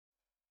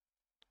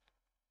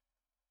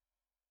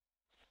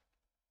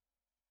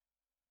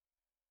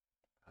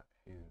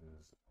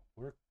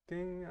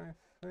working, I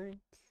think.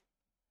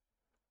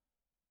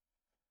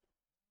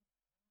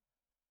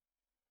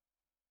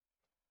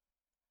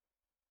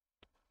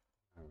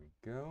 There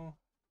we go.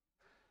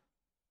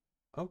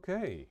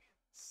 Okay,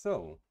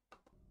 so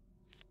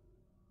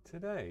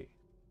today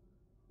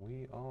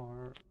we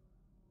are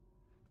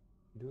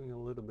doing a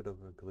little bit of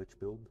a glitch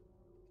build.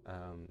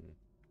 Um,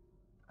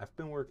 I've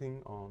been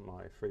working on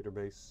my freighter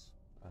base.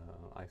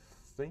 I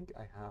think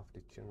I have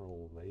the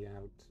general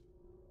layout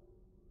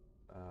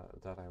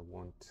that I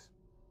want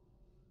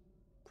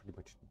pretty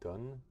much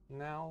done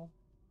now.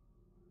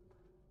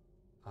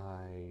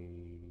 I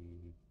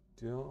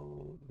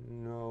don't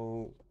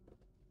know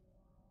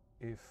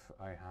if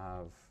I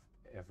have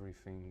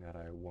everything that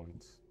I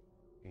want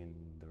in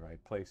the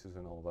right places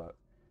and all that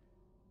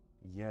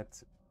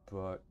yet,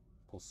 but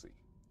we'll see.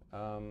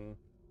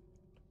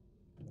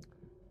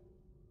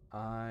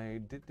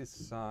 I did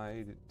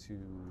decide to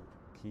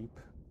keep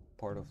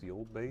part of the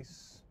old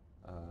base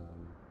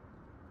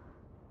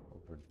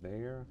over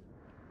there,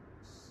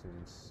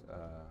 since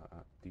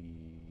the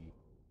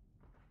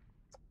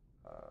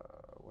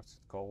what's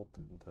it called,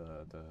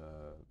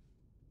 the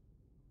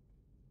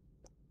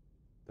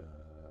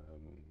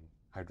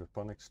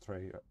hydroponics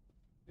tray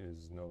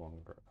is no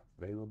longer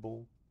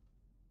available.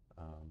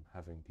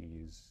 Having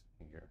these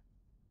here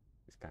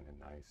is kind of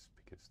nice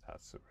because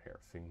that's a rare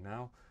thing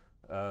now.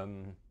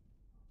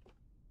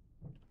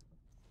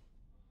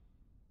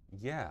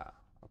 Yeah,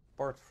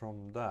 apart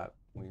from that,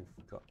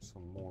 we've got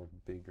some more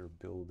bigger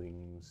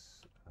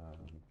buildings.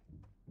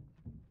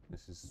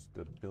 This is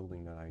the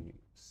building that I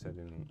said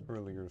in an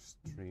earlier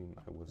stream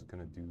I was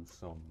gonna do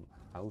some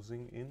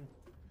housing in.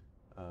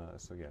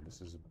 So yeah,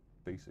 this is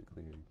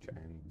basically a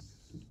giant,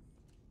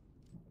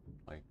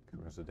 like,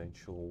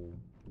 residential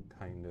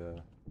kind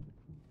of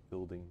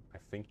building, I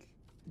think.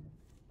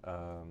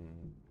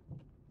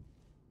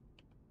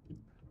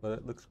 But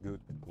it looks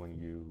good when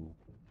you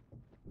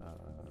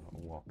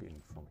walk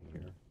in from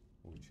here,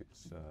 which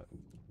is the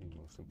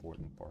most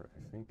important part,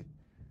 I think.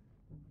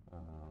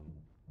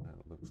 And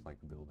it looks like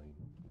a building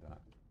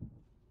that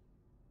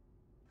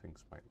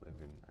things might live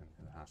in, and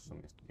it has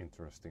some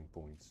interesting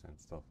points and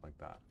stuff like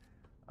that.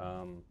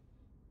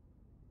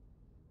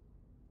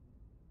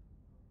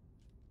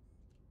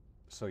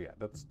 So yeah,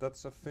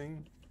 that's a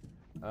thing.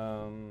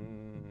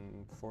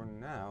 For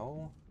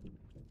now,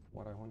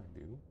 what I want to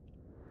do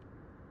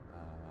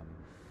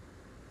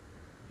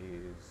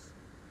is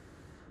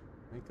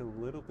make a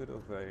little bit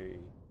of a,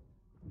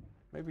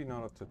 maybe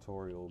not a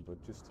tutorial,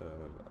 but just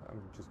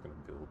I'm just gonna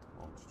build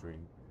on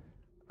stream.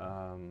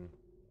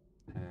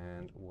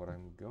 And what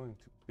I'm going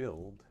to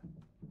build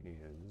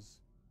is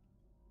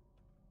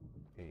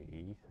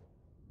a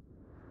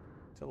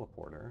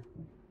teleporter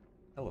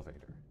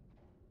elevator,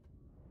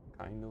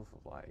 kind of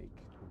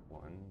like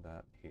one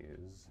that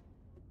is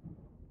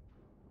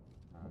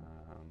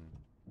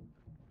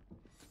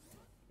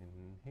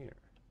in here.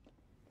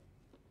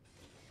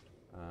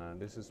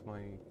 This is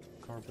my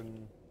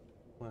carbon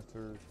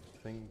platter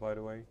thing, by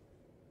the way.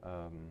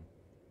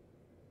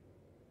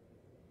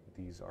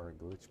 These are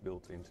glitch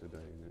built into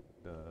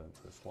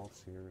the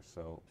slots here,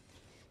 so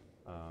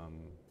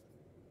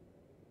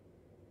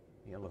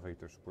the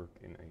elevators work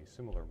in a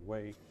similar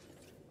way.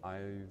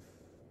 I've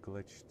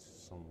glitched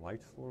some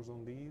light floors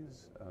on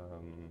these.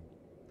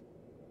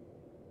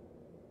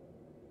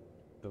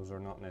 Those are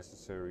not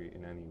necessary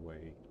in any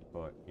way,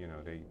 but you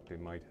know, they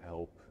might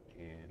help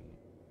in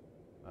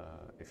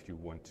if you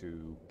want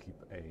to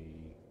keep a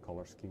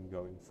color scheme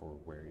going for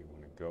where you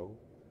want to go.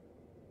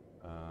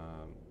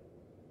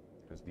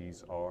 Because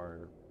these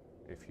are,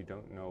 if you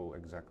don't know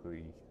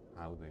exactly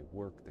how they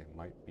work, they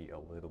might be a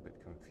little bit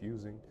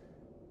confusing.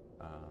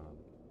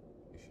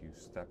 If you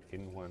step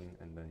in one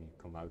and then you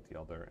come out the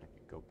other and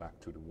you go back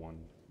to the one,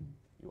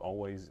 you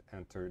always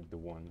enter the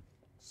one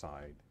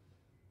side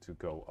to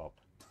go up,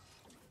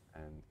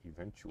 and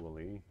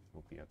eventually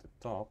you'll be at the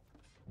top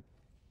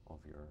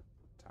of your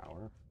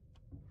tower,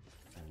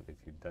 and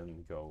if you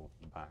then go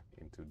back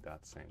into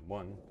that same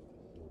one,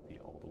 you'll be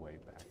all the way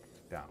back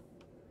down.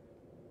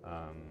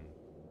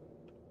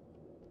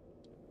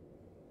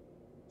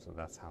 So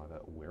that's how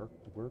that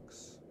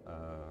works.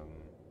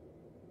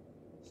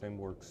 Same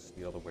works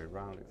the other way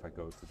around. If I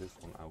go to this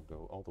one, I'll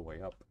go all the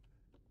way up,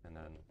 and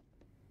then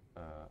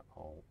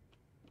I'll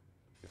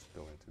just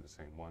go into the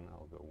same one.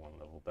 I'll go one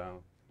level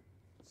down,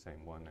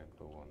 same one, and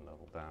go one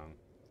level down,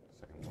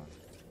 same one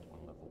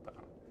level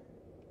down,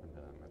 and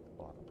then I'm at the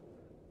bottom.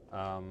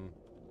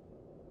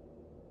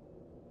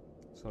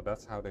 So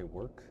that's how they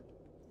work.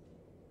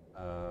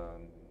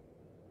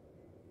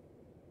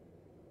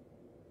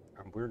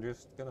 And we're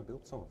just gonna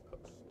build some of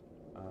those.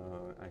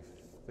 I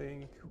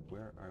think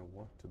where I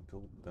want to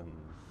build them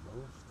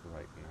most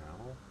right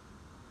now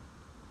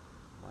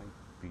might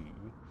be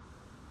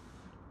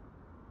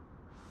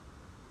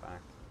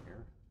back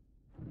here.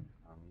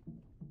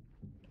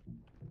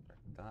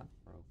 That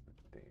or over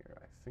there.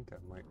 I think I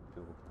might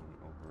build one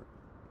over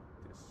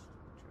this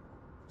general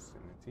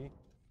vicinity.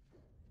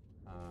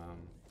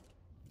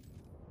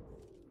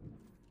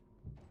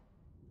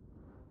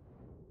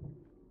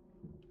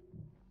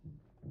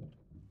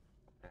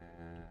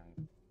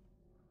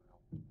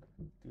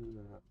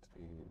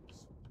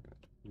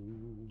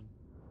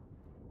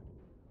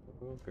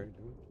 Okay,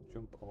 don't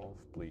jump off,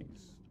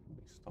 please.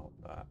 Please stop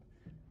that.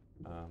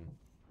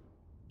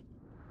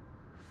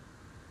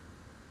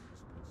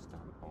 Just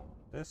gonna stand on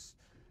this,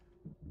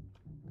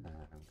 and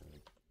I'm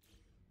gonna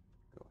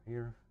go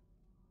here.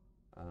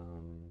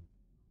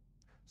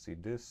 See,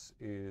 this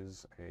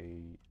is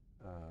a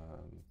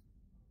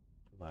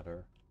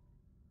ladder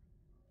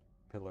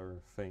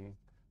pillar thing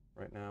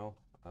right now,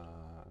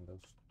 and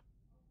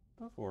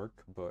those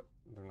work, but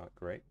they're not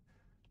great.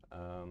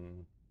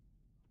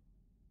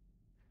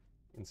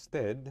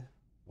 Instead,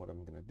 what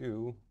I'm gonna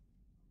do,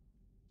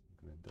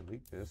 I'm gonna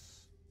delete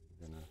this.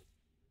 I'm gonna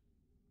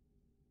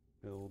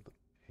build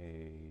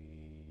a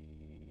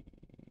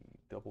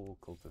double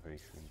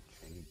cultivation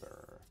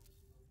chamber,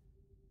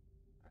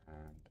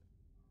 and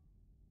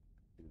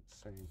do the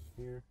same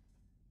here.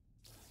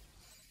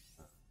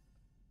 I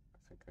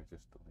think I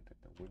just deleted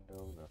the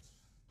window, that's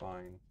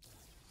fine.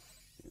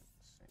 Do the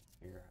same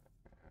here,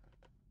 and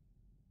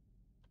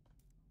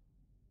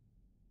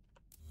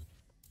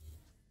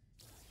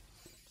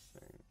do the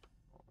same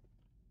on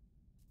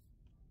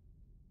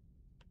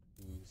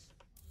these.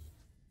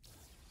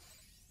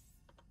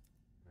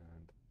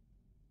 And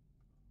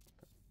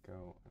there we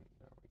go, and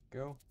there we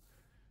go.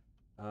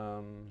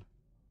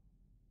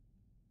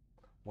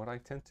 What I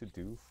tend to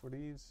do for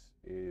these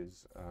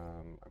is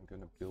I'm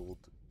going to build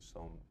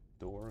some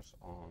doors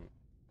on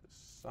the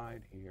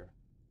side here,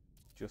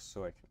 just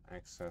so I can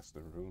access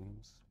the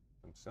rooms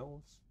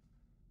themselves.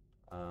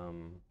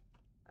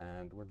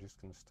 And we're just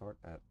going to start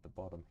at the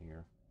bottom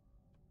here.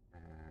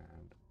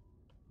 And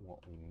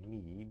what we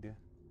need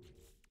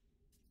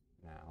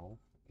now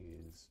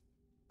is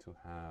to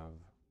have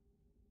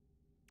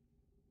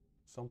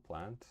some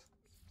plant.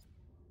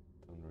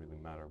 Doesn't really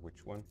matter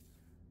which one.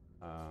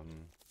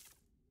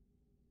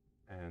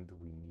 And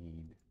we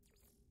need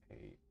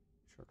a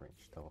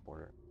short-range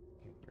teleporter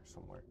in here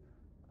somewhere.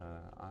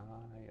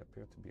 I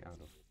appear to be out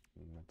of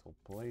metal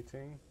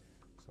plating,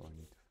 so I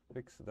need to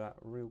fix that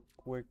real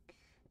quick.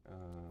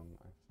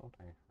 I thought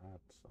I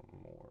had some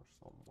more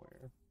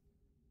somewhere.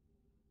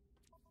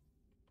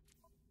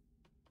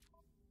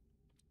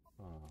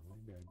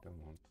 Maybe I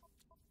don't.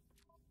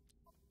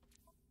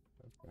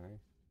 Okay.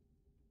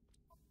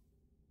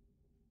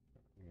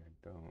 Maybe I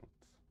don't.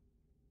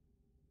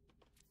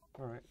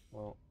 Alright,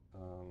 well,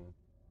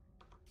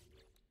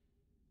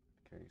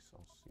 okay, so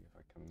I'll see if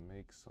I can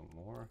make some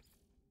more.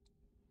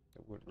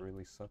 It would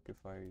really suck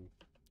if I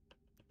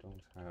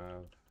don't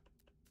have...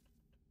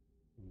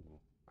 Ooh,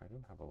 I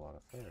don't have a lot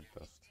of ferret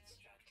dust.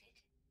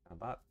 And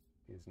that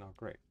is not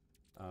great.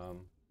 So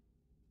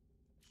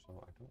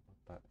I don't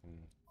want that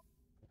in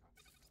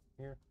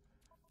here.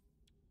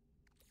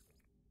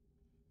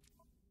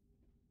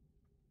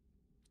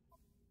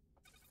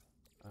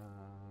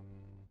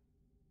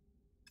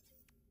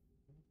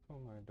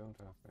 I don't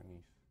have any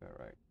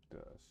ferrite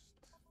dust.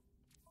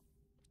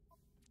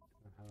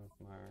 I have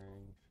my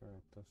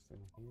ferrite dust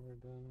in here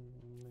then,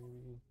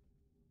 maybe?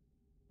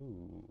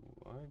 Ooh,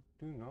 I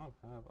do not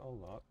have a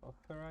lot of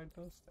ferrite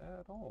dust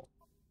at all.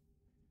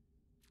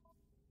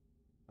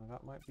 Now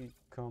that might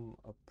become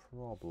a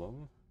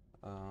problem.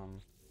 How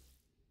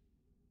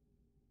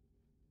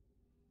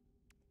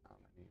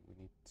many? We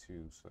need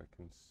 2, so I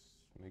can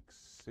make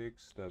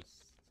 6.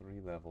 That's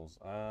 3 levels.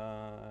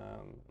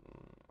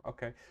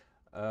 Okay.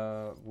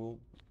 We'll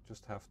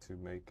just have to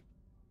make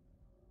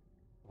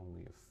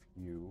only a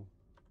few.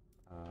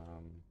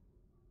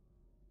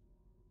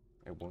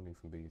 It won't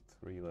even be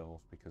 3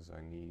 levels because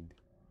I need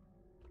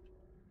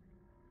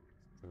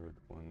the 3rd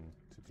one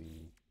to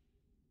be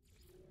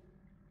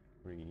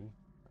 3.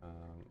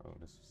 Oh,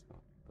 this is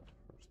not the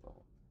 1st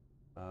level.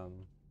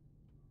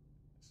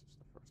 This is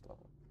the 1st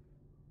level.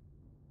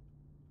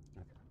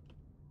 Okay.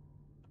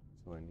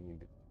 So I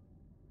need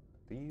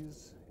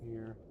these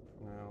here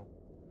for now.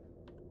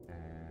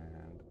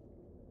 And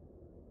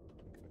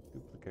I'm going to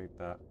duplicate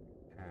that,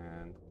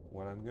 and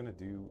what I'm going to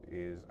do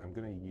is I'm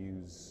going to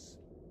use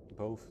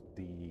both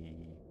the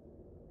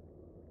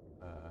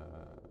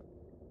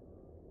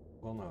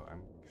well, no,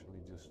 I'm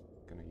actually just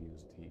going to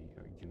use the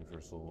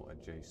universal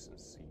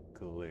adjacency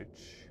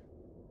glitch,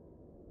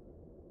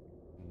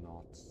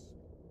 not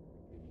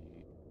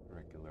the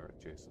regular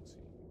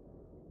adjacency.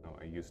 No,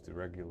 I used the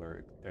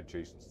regular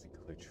adjacency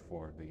glitch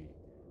for the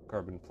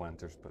carbon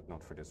planters, but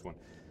not for this one.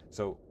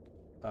 So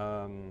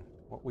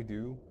what we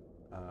do,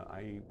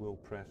 I will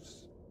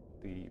press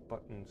the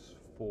buttons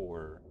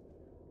for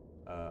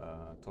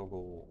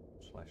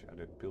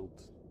toggle/edit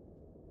build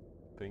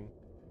thing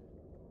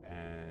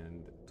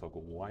and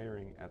toggle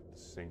wiring at the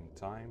same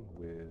time,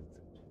 with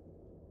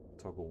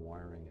toggle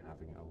wiring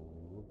having a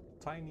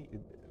tiny,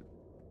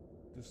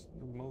 just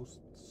the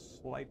most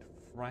slight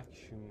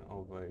fraction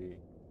of a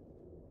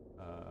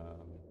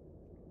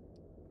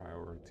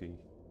priority.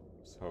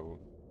 So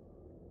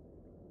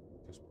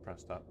just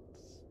press that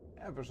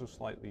ever so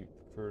slightly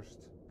first,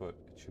 but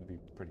it should be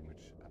pretty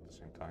much at the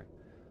same time.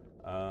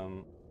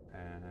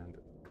 And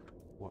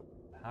what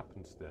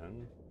happens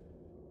then,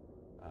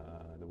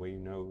 the way you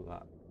know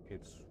that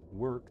it's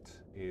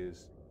worked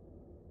is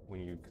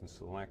when you can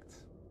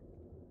select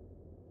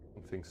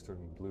things turn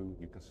blue,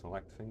 you can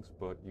select things,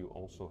 but you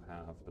also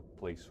have the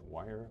place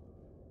wire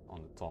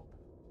on the top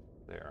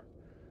there.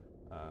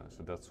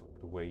 So that's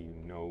the way you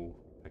know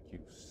that you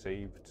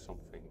saved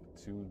something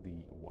to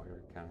the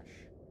wire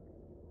cache.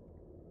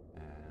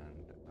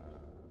 And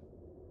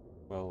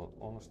well,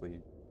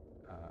 honestly,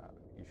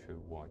 you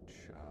should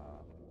watch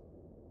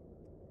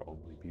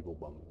probably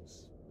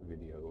BeagleBum's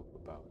video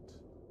about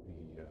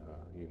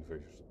the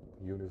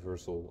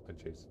universal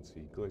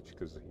adjacency glitch,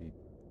 because he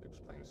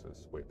explains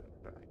this way better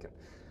than I can.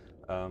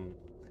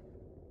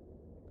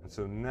 And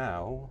so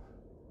now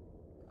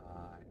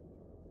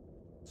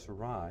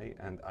try,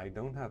 and I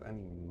don't have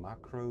any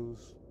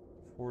macros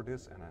for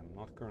this, and I'm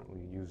not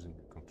currently using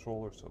a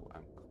controller, so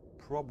I'm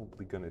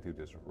probably gonna do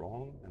this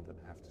wrong and then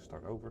have to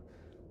start over,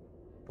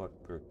 but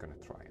we're gonna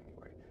try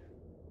anyway.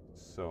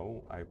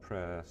 So I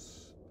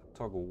press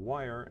toggle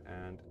wire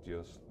and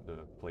just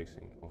the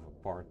placing of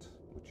a part,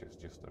 which is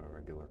just a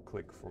regular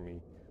click for me.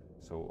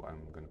 So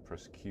I'm gonna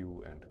press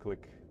Q and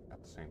click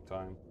at the same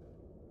time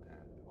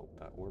and hope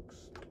that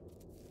works. And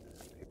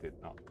it did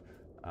not.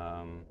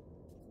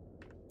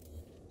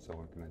 So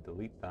we're gonna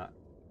delete that.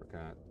 We're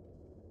gonna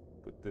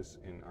put this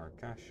in our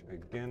cache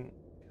again,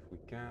 if we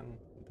can.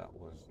 That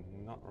was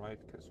not right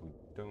because we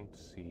don't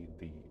see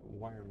the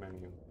wire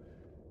menu.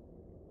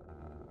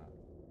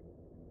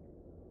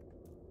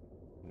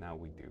 Now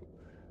we do.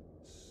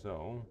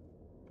 So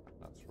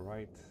that's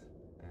right,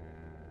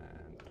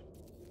 and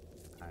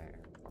I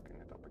am fucking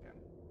it up again.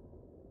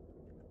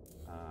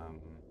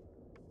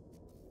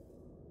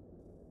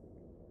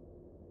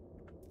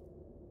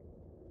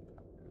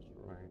 That is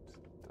right.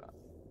 That.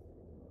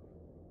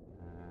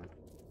 And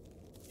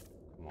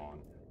come on,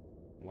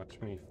 watch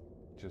me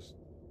just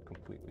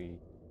completely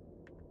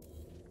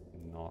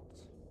not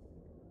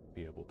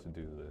be able to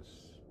do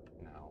this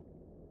now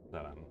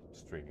that I'm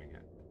streaming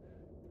it,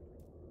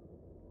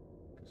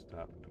 because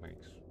that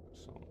makes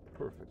some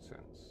perfect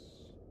sense.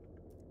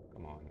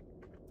 Come on.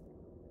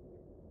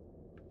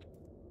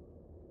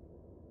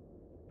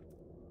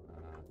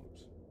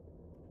 Oops.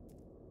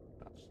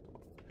 That's the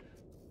one.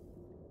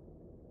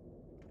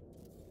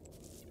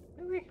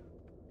 Really?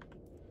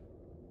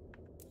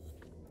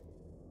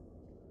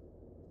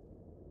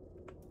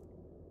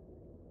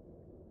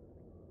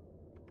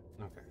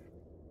 Okay.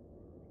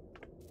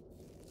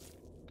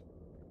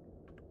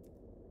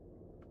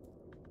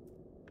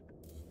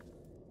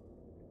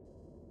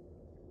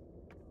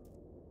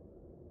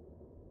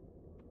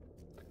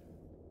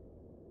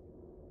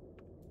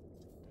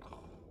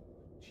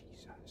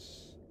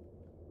 Jesus.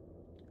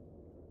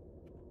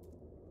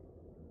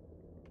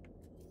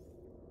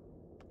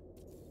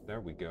 There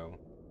we go.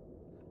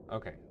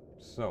 Okay,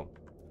 so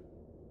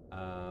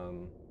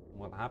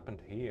what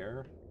happened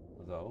here,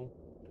 though,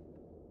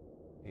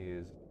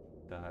 is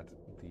that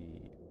the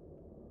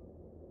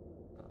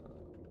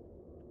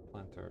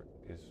planter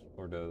is,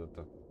 or the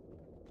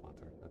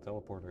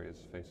teleporter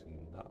is facing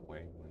that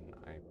way when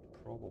I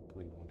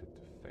probably wanted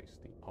to face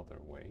the other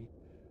way.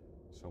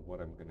 So what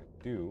I'm gonna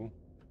do,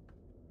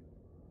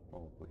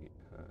 probably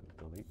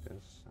delete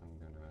this. I'm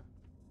gonna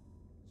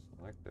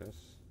select this.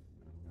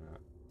 I'm gonna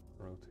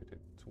rotate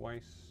it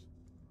twice,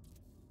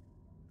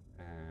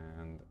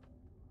 and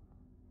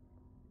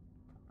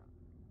I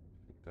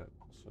think that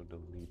also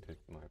deleted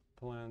my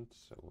plant,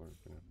 so we're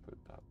gonna put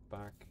that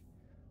back.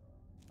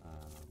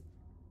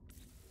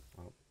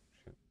 Oh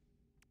shit.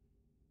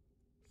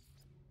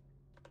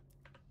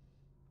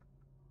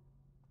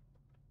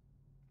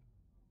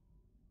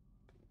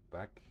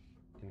 Back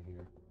in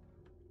here,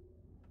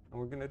 and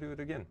we're gonna do it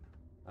again.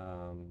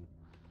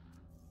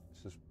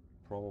 This is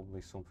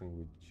probably something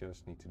we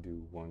just need to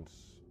do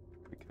once,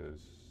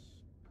 because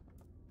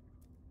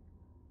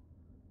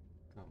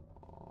come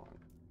on,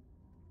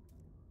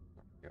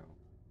 there we go.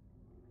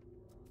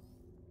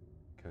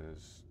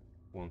 Because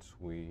once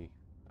we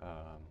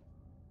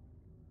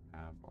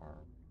have our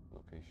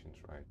locations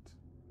right,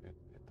 it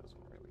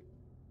doesn't really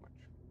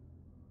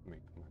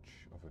make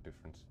much of a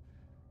difference.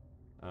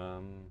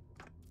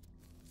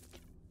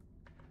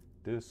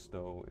 This,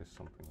 though, is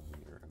something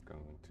we are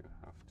going to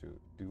have to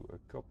do a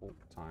couple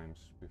times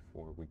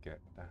before we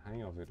get the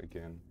hang of it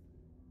again.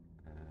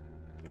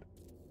 And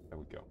there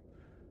we go.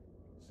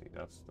 See,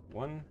 that's the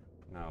one.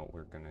 Now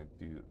we're gonna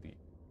do the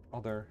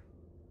other,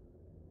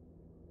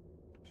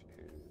 which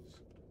is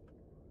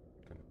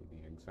gonna be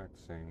the exact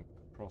same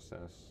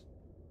process.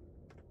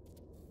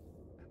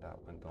 And that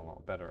went a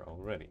lot better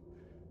already.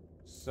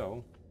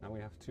 So now we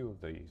have two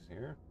of these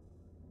here.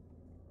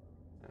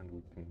 And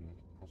we can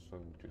also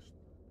just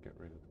get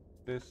rid of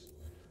this,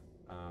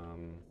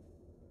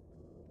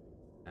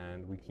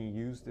 and we can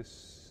use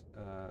this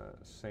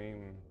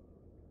same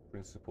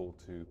principle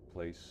to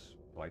place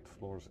light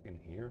floors in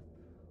here.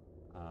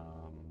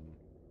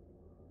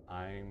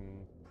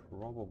 I'm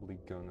probably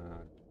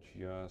gonna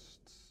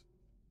just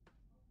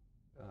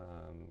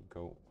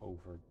go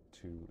over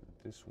to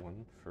this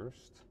one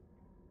first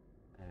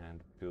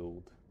and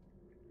build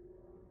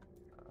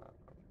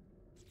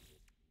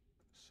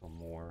some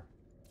more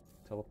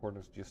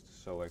teleporters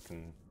just so I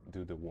can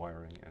do the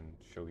wiring and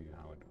show you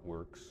how it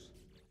works.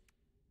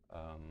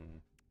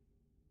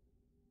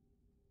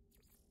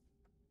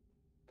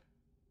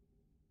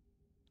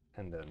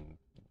 And then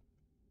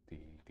the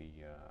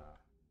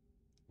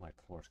light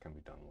floors can be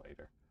done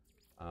later.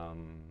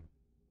 One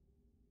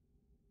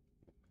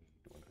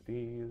of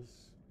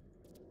these.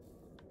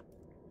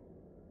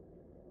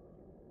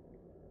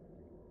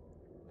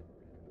 I'm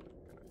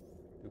gonna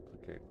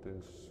duplicate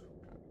this. I'm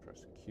gonna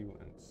press Q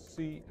and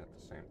C at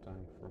the same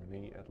time, for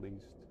me at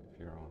least, if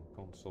you're on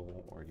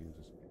console or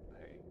uses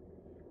a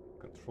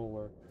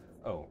controller.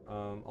 Oh,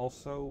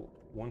 also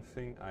one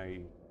thing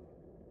I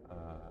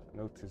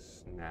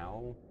notice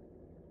now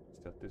is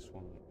that this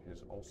one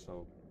is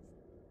also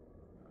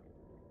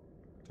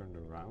turned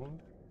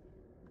around.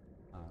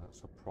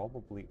 So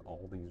probably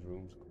all these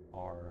rooms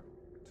are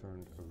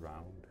turned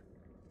around.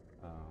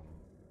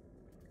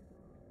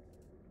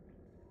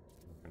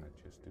 We're gonna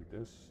just do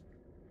this,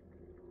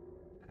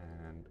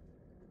 and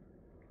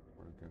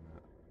we're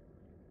gonna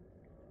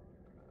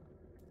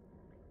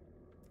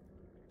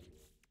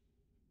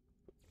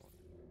put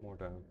more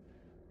down.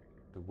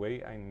 The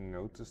way I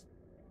noticed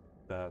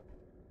that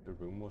the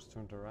room was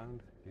turned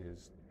around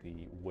is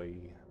the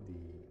way the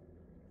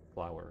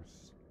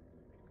flowers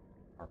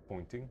are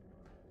pointing.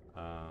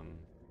 I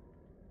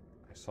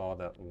saw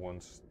that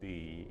once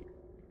the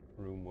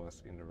room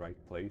was in the right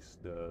place,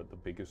 the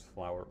biggest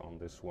flower on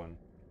this one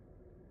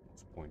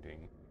was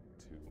pointing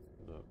to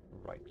the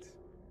right.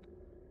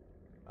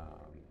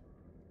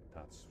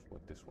 That's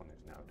what this one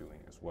is now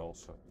doing as well,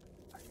 so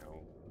I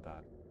know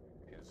that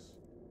is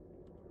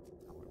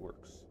how it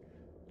works.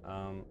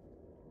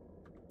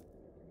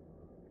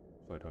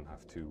 So I don't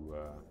have to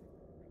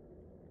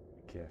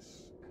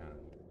guess,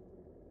 and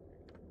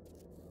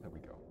there we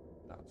go.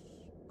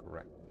 That's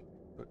correct.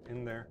 Put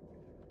in there.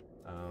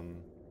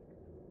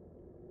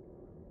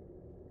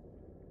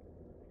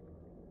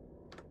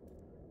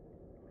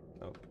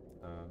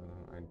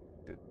 I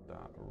did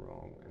that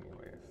wrong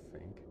anyway, I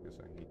think, because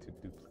I need to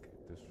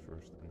duplicate this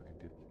first, and I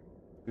didn't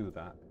do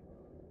that.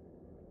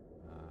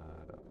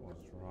 That was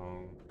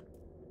wrong.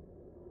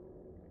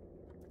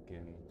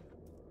 Again,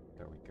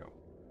 there we go.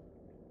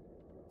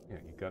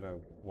 Yeah, you gotta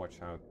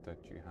watch out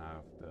that you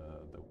have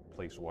the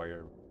place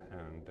wire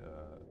and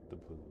the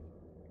blue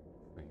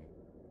thing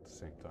at the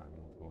same time,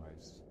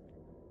 otherwise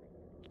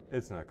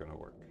it's not gonna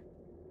work.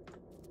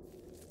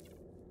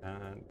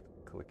 And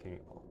clicking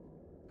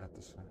at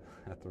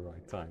the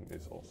right time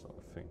is also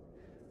a thing.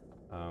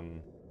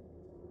 And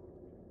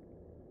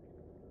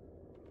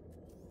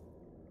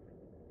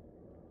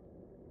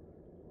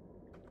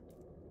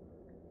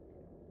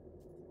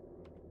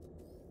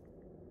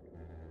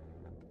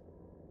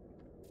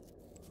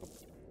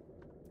that's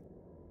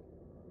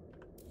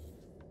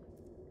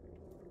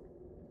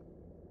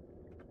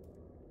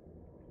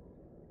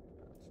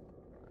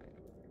not right.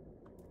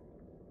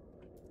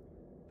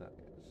 That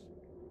is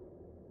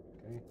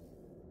okay.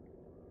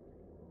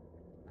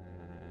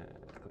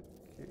 And click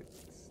it.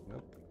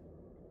 Nope.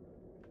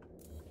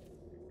 That's not right.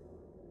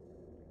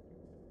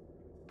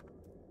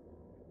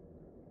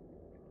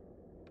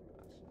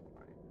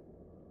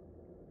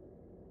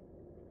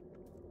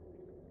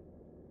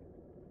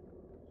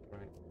 That's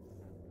right.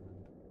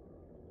 And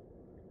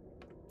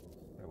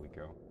there we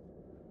go.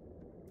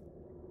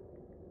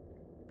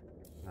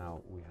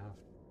 Now we have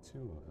two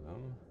of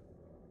them.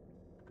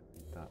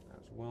 That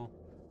as well.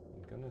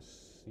 I'm gonna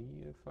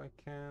see if I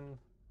can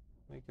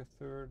make a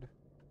third.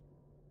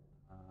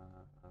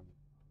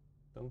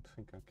 Don't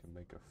think I can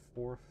make a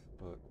fourth,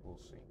 but we'll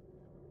see.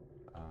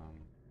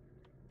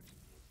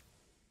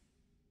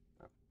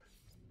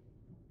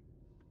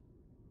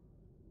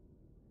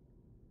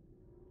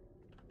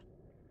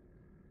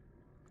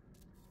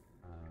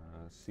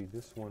 See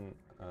this one,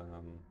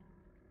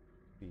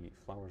 the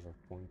flowers are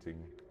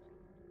pointing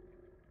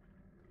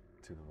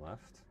to the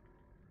left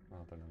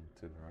rather than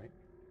to the right,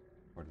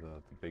 or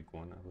the big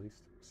one at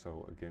least.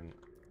 So again,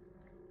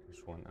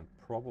 this one, and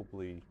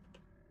probably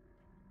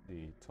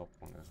the top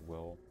one as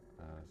well,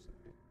 as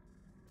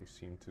they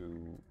seem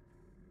to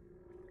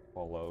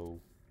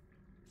follow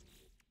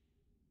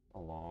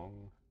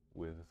along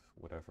with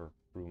whatever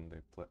room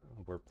they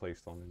were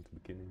placed on in the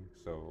beginning,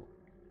 so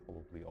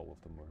probably all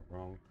of them were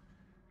wrong.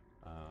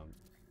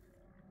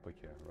 But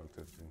yeah,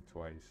 rotating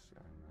twice,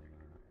 and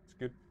it's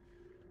good.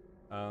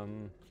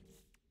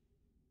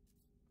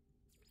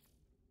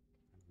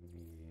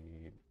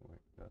 Wait,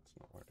 that's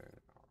not where they are.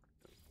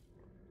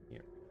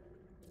 Here.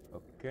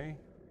 Okay.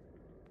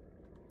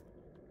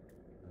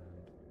 And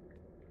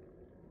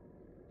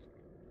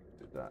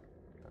do that.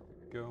 There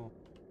we go.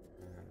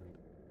 And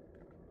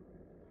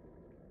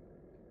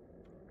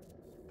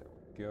there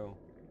we go.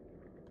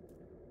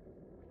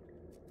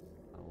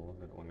 I love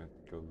it when it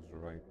goes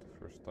right the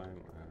first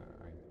time.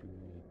 I do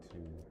need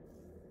to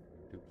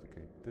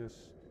duplicate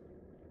this,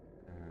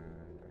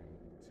 and I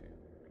need to.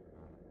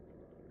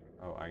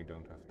 Oh, I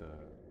don't have the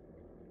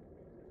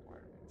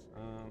requirements.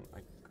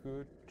 I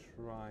could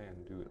try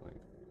and do it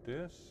like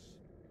this.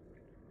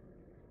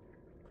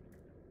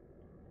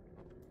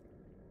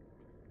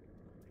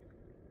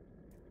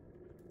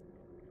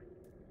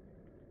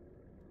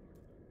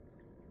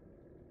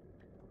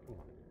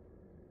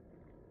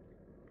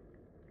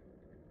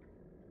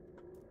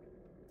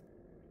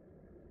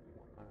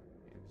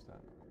 does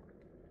that not work?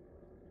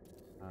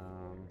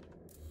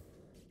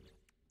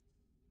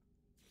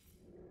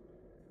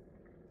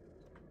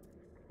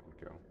 There we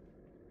go.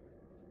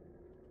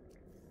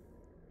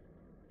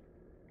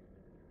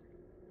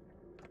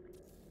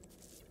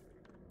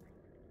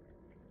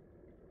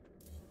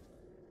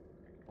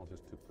 I'll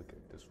just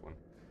duplicate this one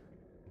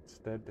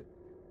instead.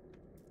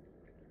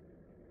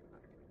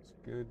 It's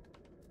good.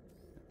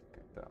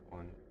 Duplicate that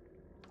one.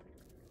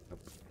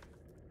 Nope.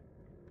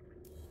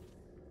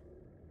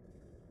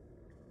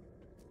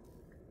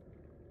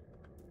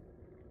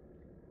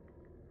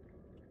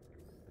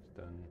 It's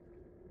done.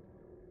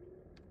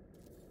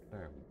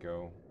 There we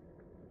go.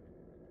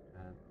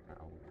 And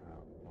now we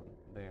have one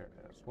there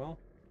as well.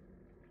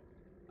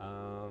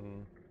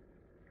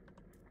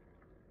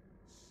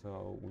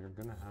 So we're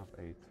gonna have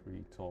a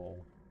 3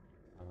 tall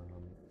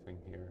thing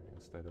here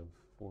instead of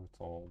 4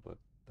 tall, but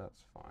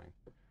that's fine.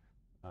 This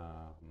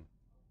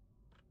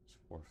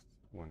 4th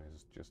one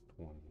is just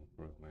one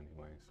room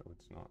anyway, so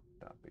it's not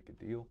that big a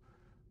deal.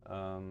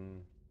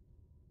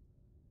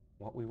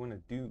 What we want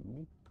to do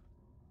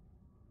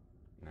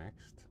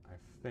next, I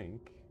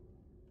think,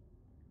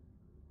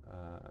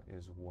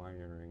 is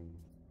wiring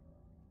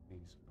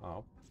these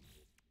up.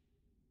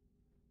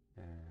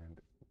 And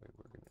the way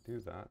we're going to do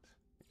that,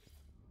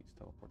 these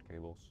teleport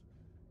cables,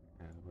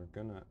 and we're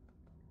going to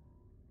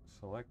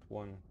select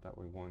one that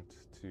we want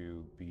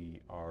to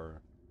be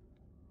our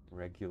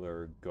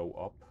regular go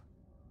up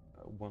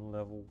 1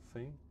 level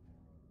thing,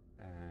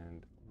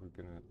 and we're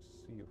going to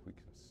see if we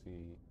can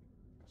see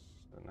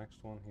the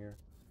next one here,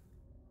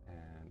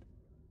 and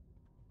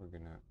we're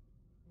going to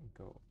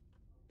go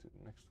to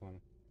the next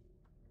one.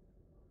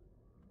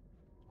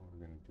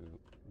 We're going to do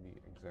the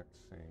exact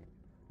same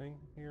thing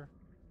here.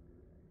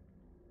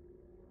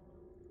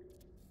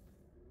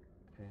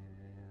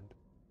 And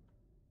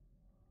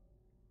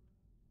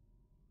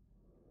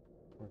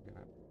we're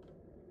gonna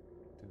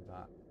do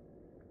that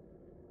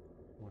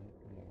one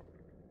more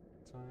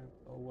time.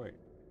 Oh wait,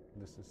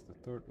 this is the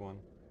 3rd one.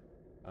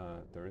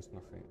 There is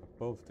nothing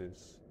above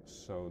this,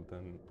 so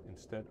then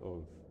instead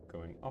of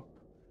going up,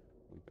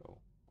 we go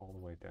all the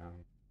way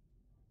down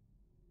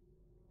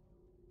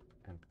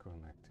and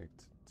connect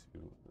it to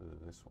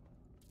this one.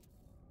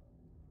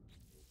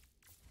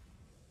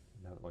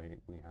 That way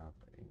we have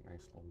a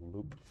nice little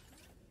loop.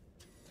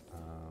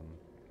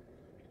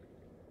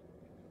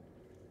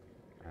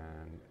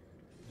 And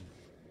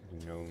we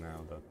know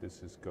now that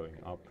this is going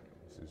up,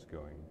 this is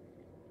going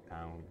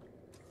down,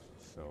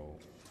 so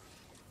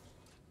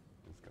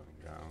it's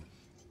going down.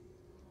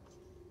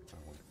 I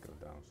want to go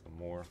down some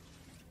more.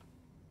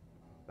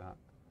 That.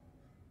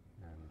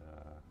 And I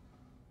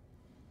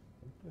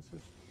think this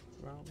is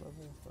ground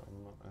level, but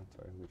I'm not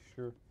entirely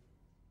sure.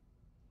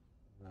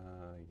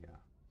 Yeah,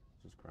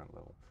 this is ground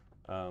level.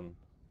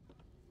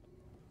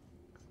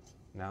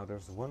 Now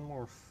there's one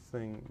more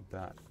thing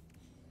that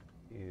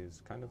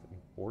is kind of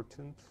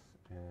important,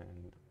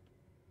 and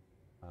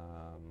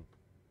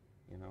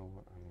you know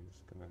what, I'm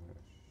just gonna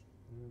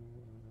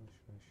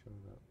should I show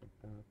that like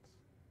that?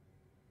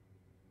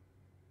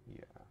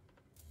 Yeah,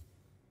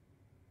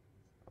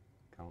 I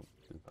can't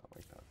do that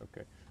like that.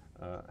 Okay.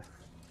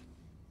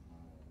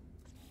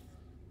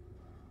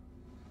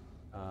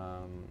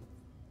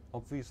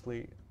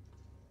 Obviously,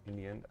 in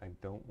the end, I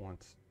don't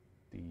want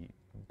the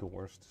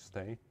doors to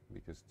stay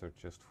because they're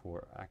just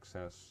for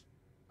access.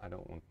 I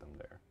don't want them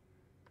there.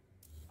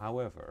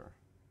 However,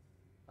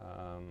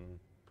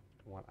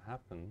 what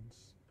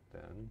happens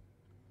then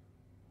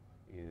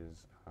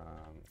is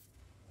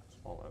as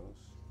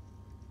follows.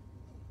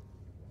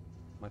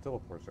 My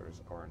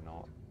teleporters are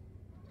not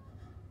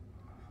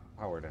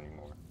powered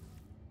anymore.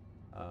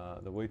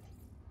 The way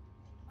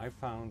I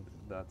found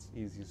that's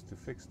easiest to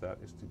fix that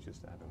is to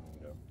just add a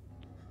window.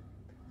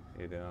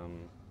 It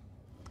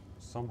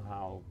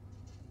somehow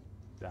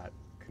that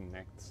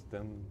connects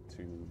them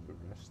to the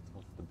rest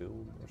of the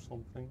build or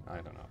something.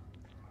 I don't know.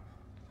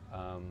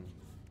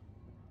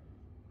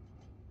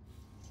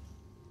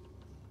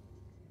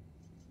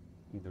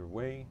 Either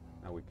way,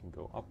 now we can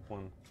go up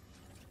one.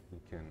 We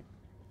can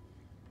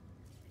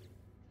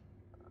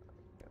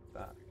get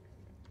that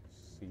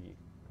C and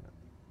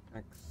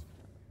X,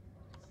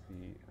 C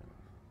and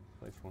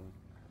place one.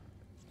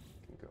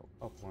 We can go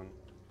up one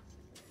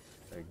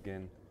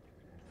again.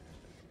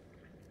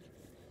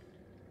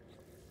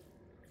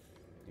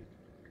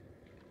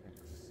 X,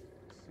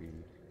 C,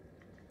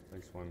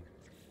 place one,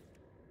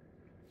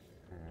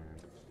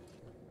 and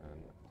then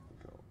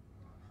go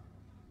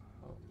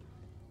up,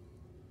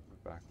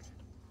 back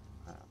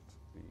at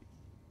the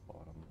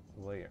bottom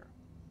layer.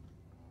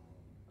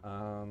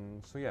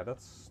 So yeah,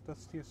 that's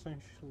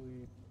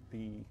essentially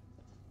the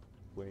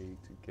way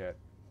to get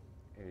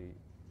a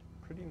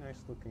pretty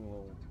nice looking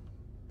little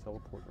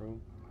teleport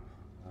room.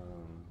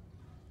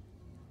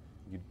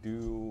 You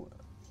do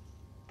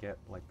get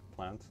like the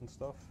plants and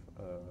stuff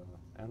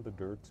and the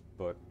dirt,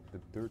 but the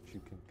dirt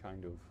you can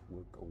kind of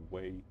work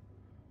away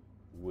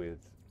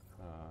with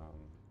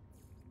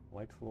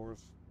light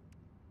floors,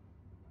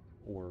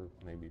 or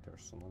maybe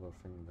there's some other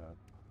thing that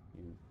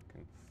you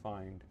can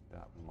find,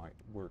 that might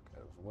work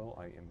as well.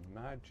 I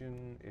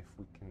imagine if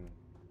we can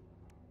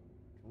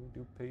we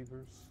do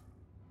pavers?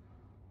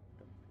 I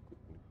don't think we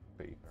can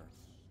do pavers.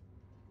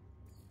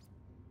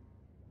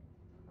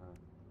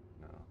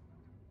 No.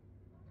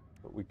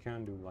 But we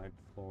can do light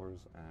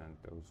floors, and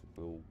those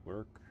will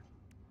work.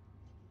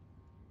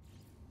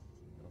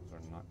 Those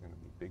are not going to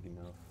be big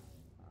enough.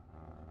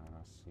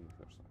 See if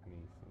there's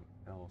anything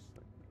else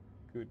that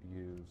we could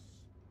use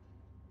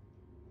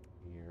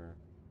here.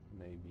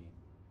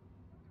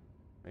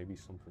 Maybe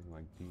something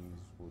like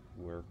these would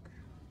work,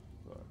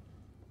 but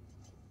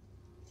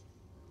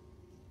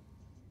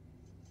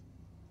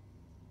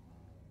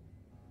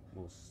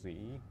we'll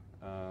see.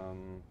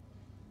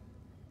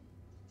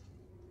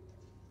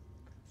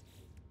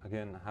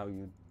 Again, how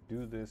you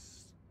do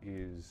this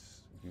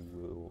is you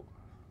will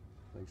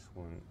place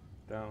one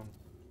down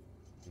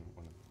on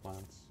one of the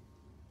plants.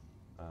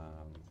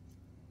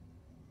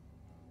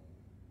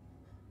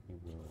 You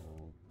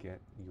will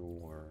get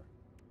your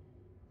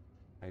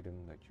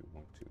item that you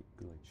want to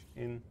glitch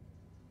in,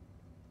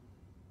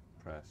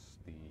 press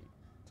the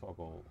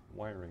toggle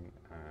wiring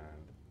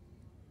and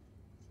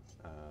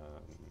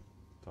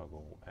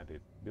toggle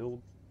edit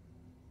build,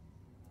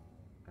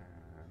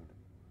 and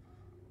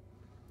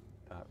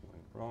that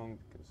went wrong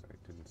because I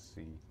didn't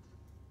see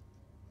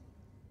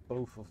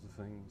both of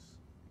the things,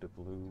 the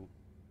blue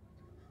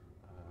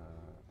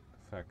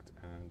effect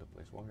and the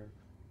place wire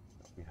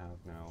that we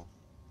have now.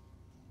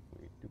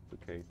 We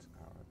duplicate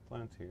our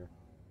plant here,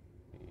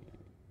 we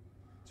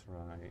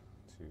try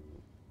to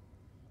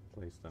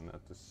place them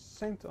at the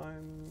same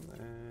time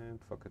and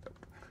fuck it up.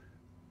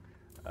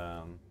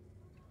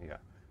 Yeah,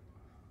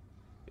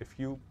 if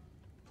you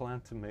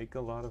plan to make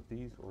a lot of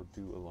these or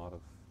do a lot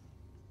of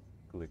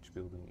glitch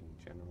building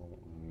in general,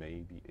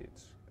 maybe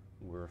it's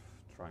worth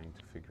trying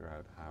to figure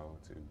out how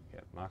to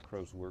get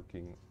macros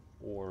working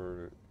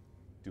or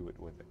do it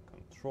with a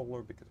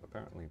controller, because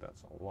apparently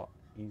that's a lot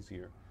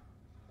easier.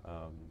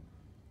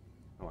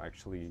 No,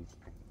 actually,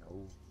 I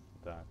know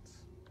that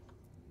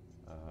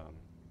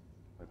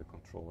with the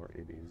controller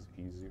it is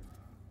easier.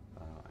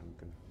 I'm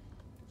gonna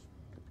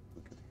just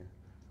look at here.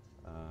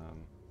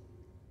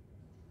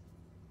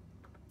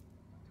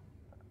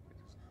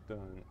 It's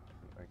done.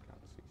 I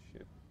can't see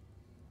shit.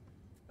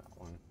 That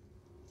one.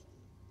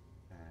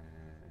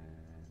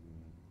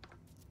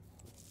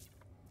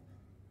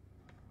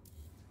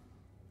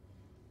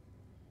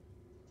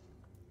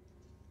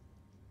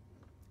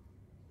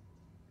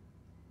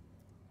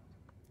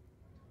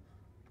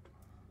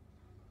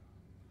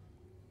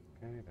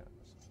 Okay, that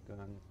was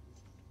done.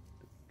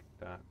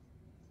 That.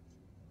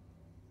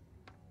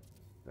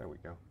 There we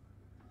go.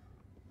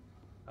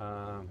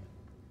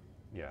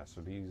 Yeah,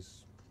 so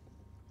these,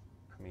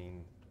 I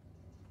mean,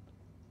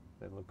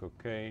 they look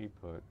okay,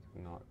 but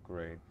not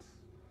great.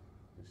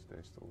 At least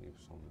they still leave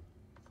some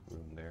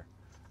room there.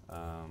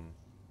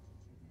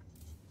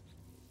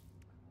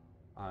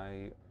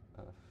 I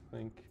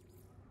think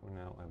for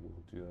now I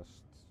will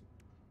just,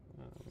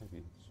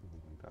 maybe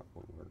something like that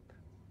will work.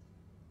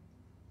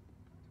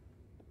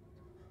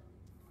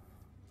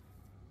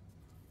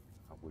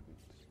 It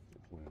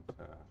wouldn't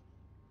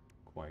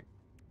quite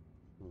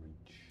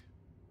reach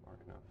far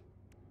enough.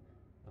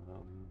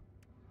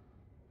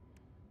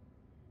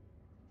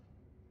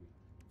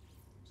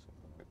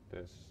 Something like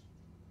this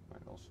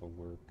might also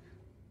work.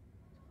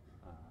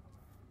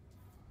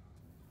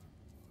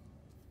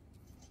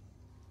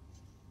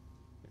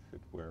 If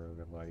it were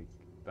like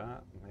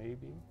that,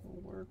 maybe it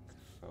will work.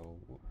 So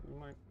we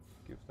might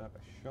give that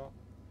a shot.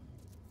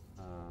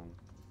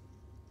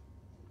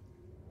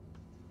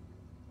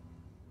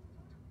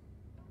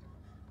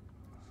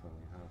 So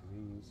we have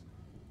these.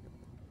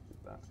 Do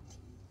that. Let's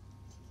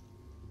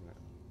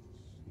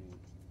see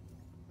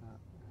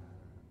that.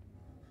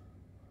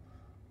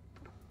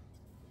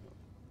 No,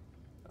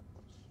 that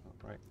was not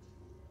right.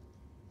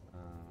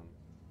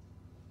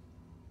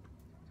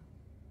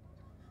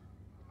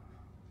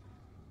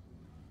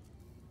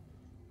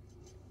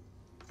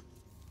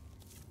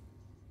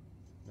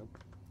 Nope.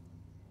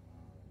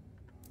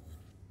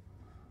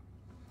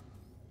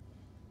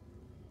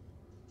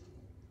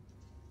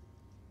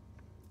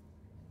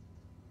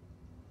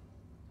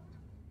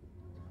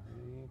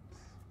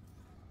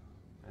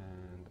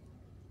 And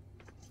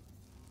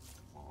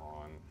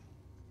on.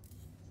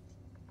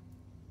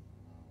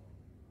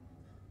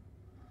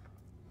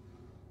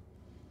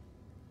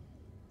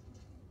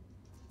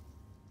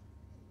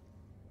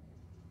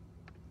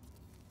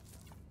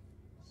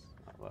 It's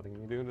not letting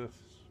me do this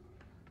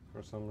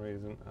for some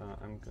reason.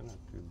 I'm gonna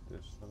do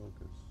this though,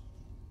 because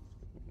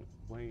it's getting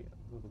way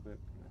a little bit,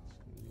 and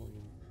it's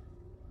annoying.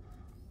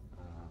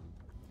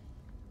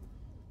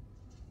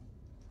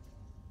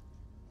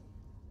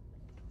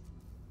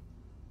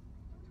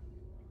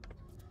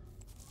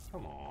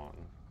 Come on.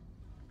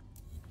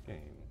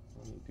 Game,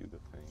 let me do the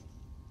thing.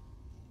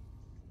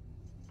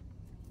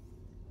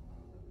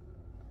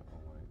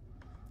 Oh wait.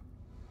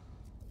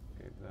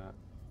 Okay, that.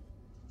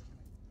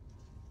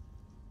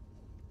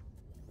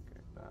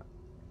 Okay, that.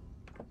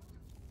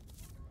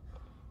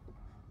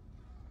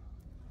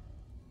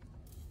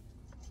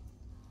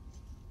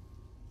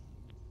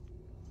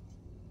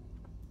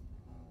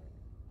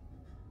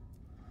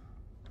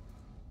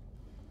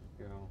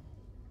 go.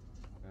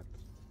 That.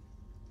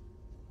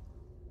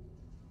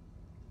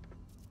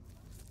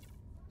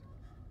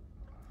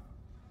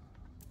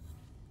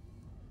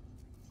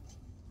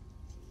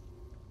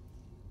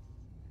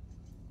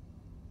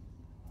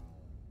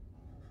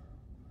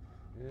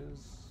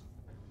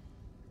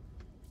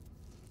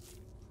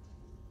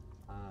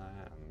 I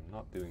am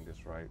not doing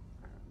this right,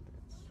 and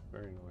it's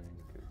very annoying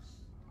because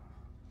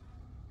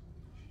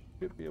I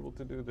should be able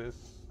to do this.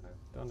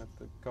 I've done it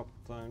a couple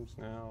times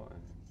now,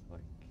 and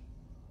like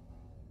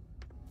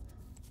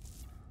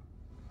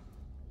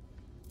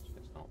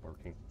it's not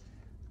working.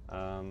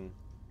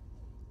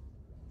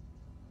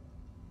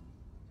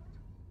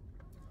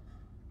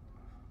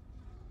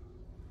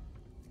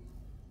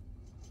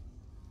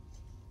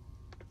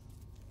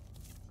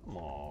 Come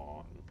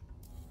on.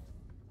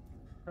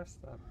 Press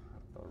that at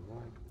the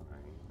right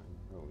time. I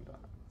know that.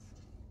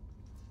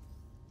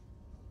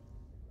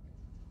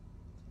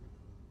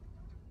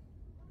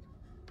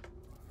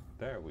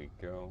 There we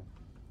go.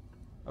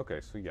 Okay,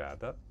 so yeah,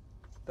 that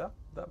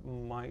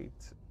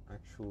might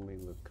actually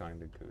look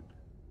kind of good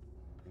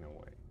in a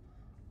way.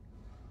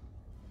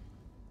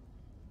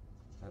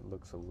 That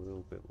looks a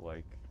little bit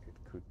like it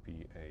could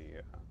be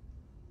a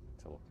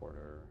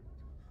teleporter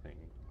thing.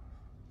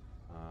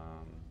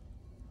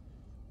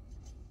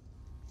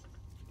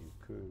 You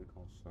could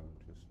also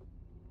just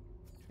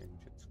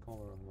change its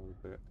color a little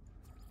bit.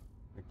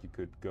 Like you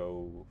could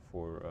go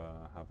for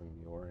having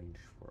the orange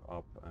for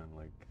up and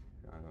like,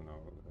 I don't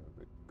know,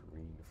 the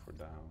green for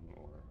down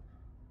or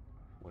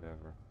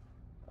whatever.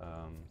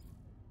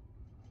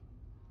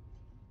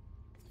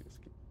 Could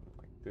just keep it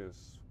like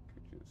this.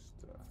 Could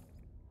just,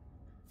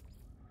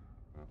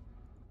 well,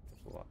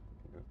 there's a lot we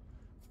can do.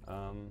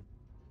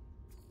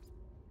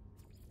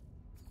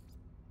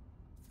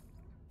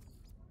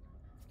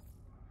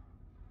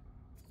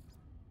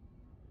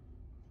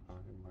 I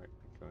might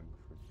be going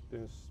for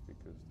this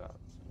because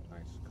that's a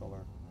nice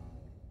color.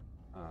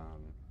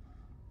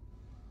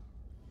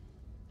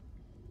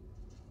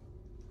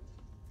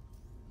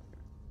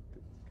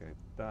 Okay,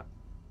 that.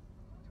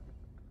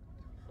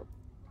 Oh.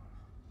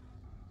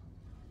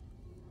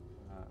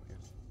 That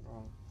is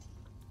wrong.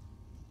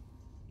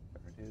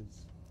 There it is.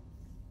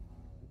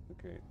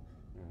 Duplicate.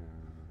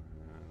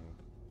 And.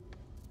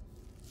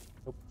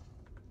 Oh.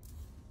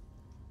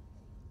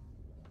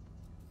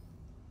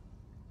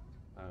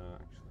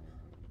 Actually, I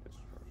need this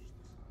first.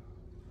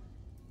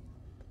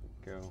 There we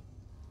go.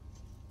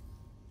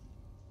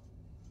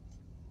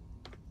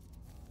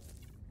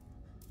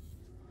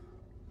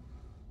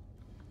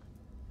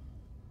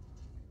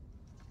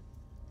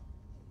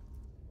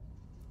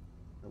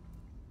 Nope.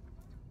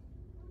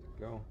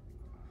 Go.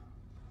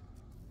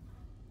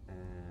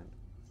 And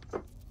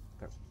there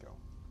we go.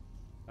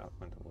 That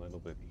went a little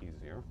bit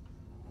easier.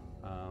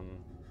 So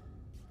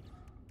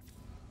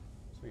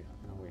yeah,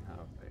 now we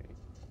have a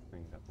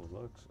thing that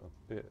looks a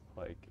bit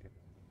like it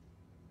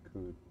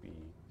could be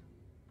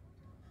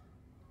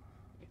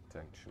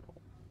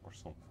intentional or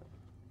something.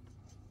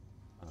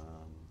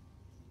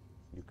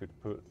 You could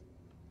put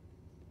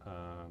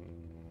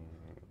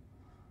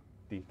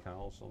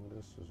decals on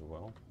this as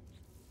well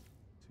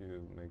to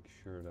make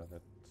sure that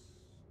it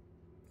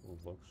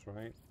looks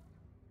right.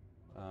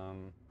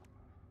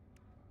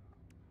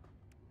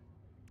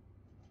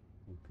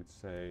 You could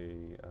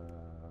say,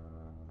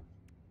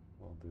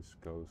 well, this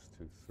goes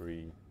to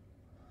 3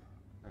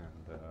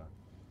 and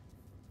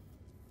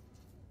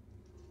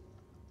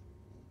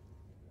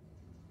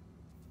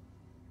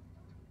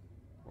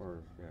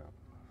or yeah,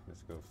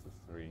 this goes to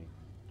 3.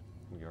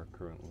 We are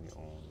currently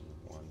on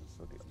 1,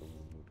 so the other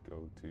one would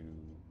go to 2.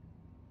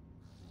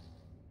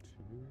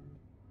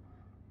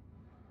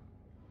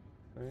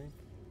 I think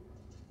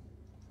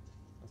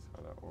that's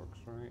how that works,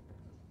 right?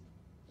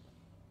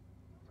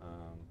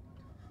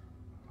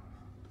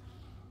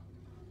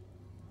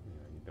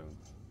 Yeah, you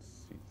don't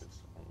see this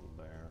on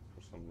there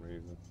for some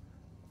reason.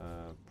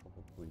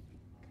 Probably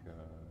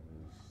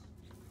because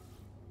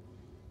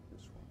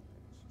this one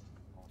is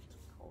not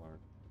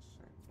colored the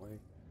same way,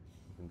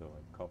 even though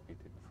I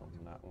copied it from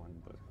that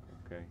one, but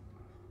okay.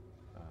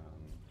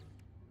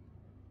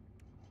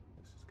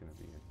 This is going to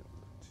be a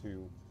number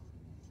 2.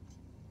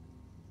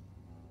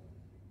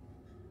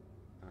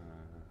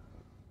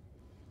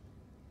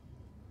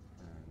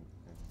 And I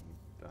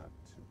need that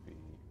to be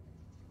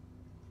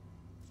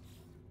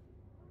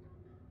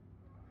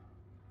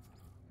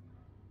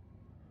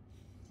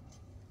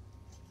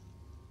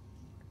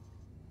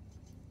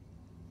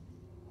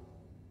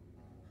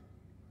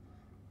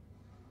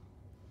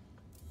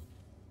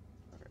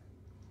okay.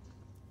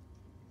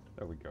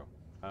 There we go.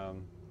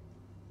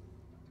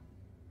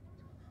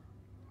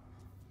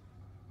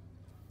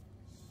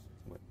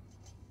 Split.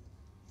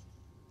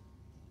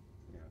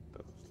 Yeah,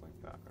 those like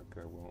that.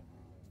 Okay, well,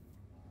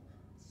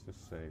 let's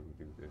just say we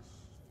do this,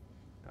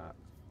 that,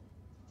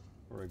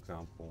 for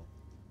example.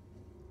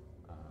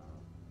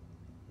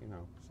 You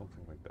know,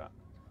 something like that.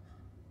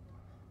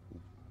 We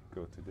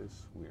go to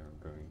this, we are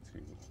going to,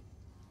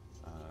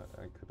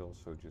 I could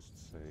also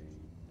just say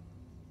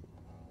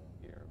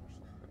here or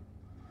something.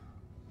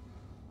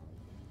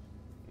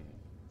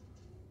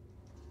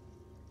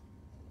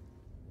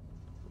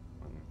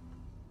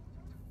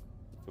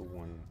 the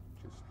one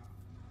just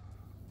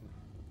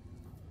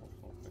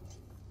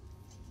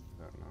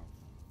I don't know,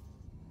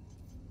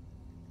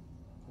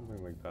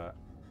 something like that.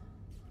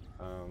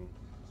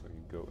 So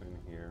you go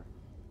in here.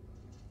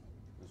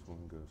 This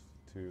one goes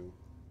to 2.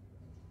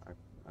 I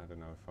don't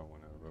know if I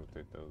want to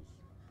rotate those,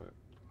 but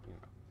you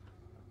know,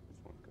 this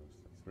one goes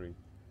to 3.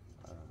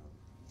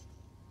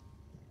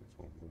 This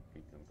one would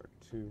be number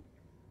 2.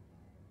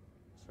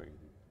 So you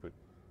put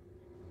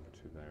number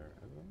 2 there,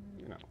 and then,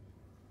 you know.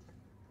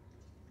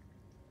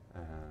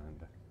 And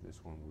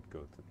this one would go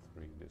to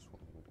 3. This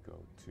one would go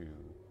to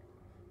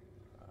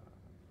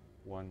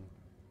 1.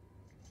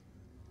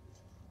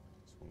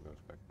 This one goes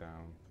back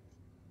down.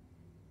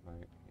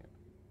 Right? Yeah.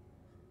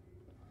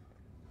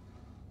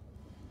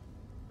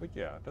 But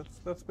yeah,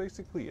 that's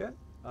basically it.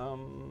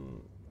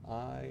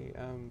 I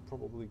am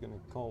probably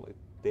gonna call it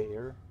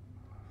there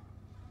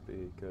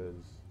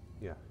because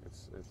yeah,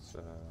 it's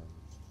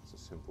a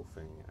simple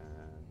thing,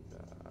 and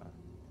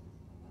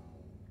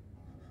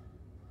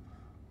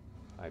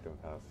I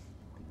don't have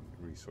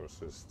the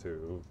resources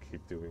to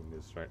keep doing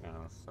this right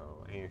now.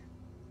 So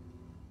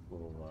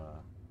we'll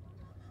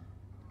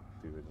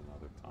do it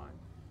another time.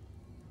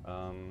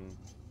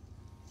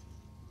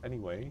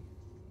 Anyway,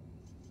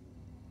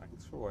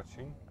 thanks for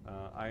watching.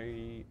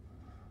 I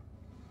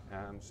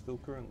am still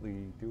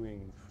currently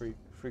doing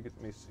frigate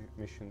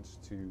missions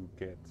to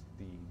get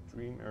the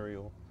Dream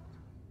Aerial.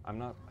 I'm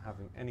not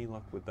having any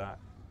luck with that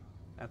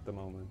at the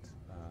moment.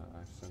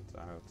 I've sent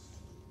out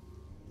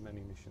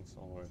many missions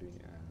already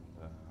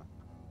and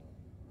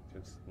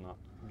just not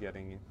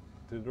getting it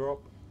to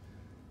drop.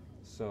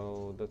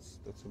 So that's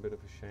a bit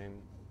of a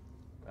shame.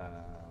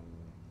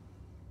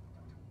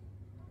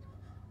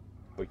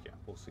 But yeah,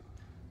 we'll see.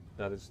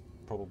 That is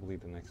probably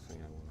the next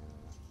thing I want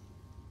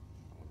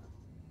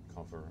to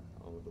cover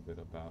a little bit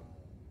about.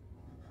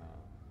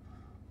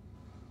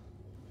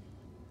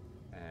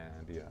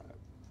 And yeah,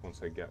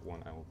 once I get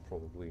one, I will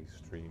probably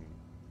stream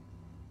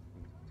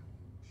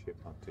ship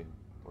hunting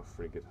or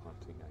frigate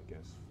hunting, I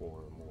guess,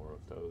 for more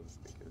of those,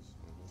 because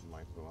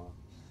might as well.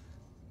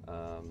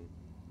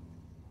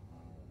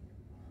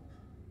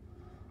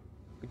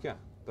 But yeah,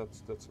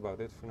 that's about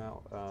it for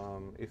now.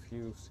 If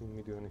you've seen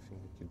me do anything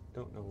that you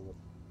don't know what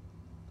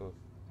the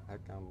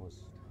heck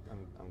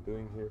I'm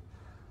doing here,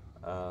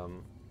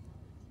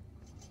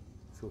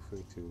 feel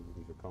free to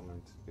leave a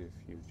comment. If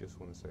you just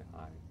want to say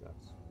hi,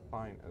 that's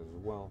fine as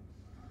well.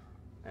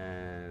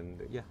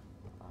 And yeah,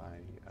 I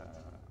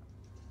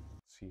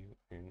see you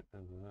in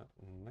the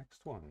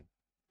next one.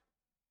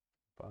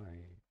 Bye.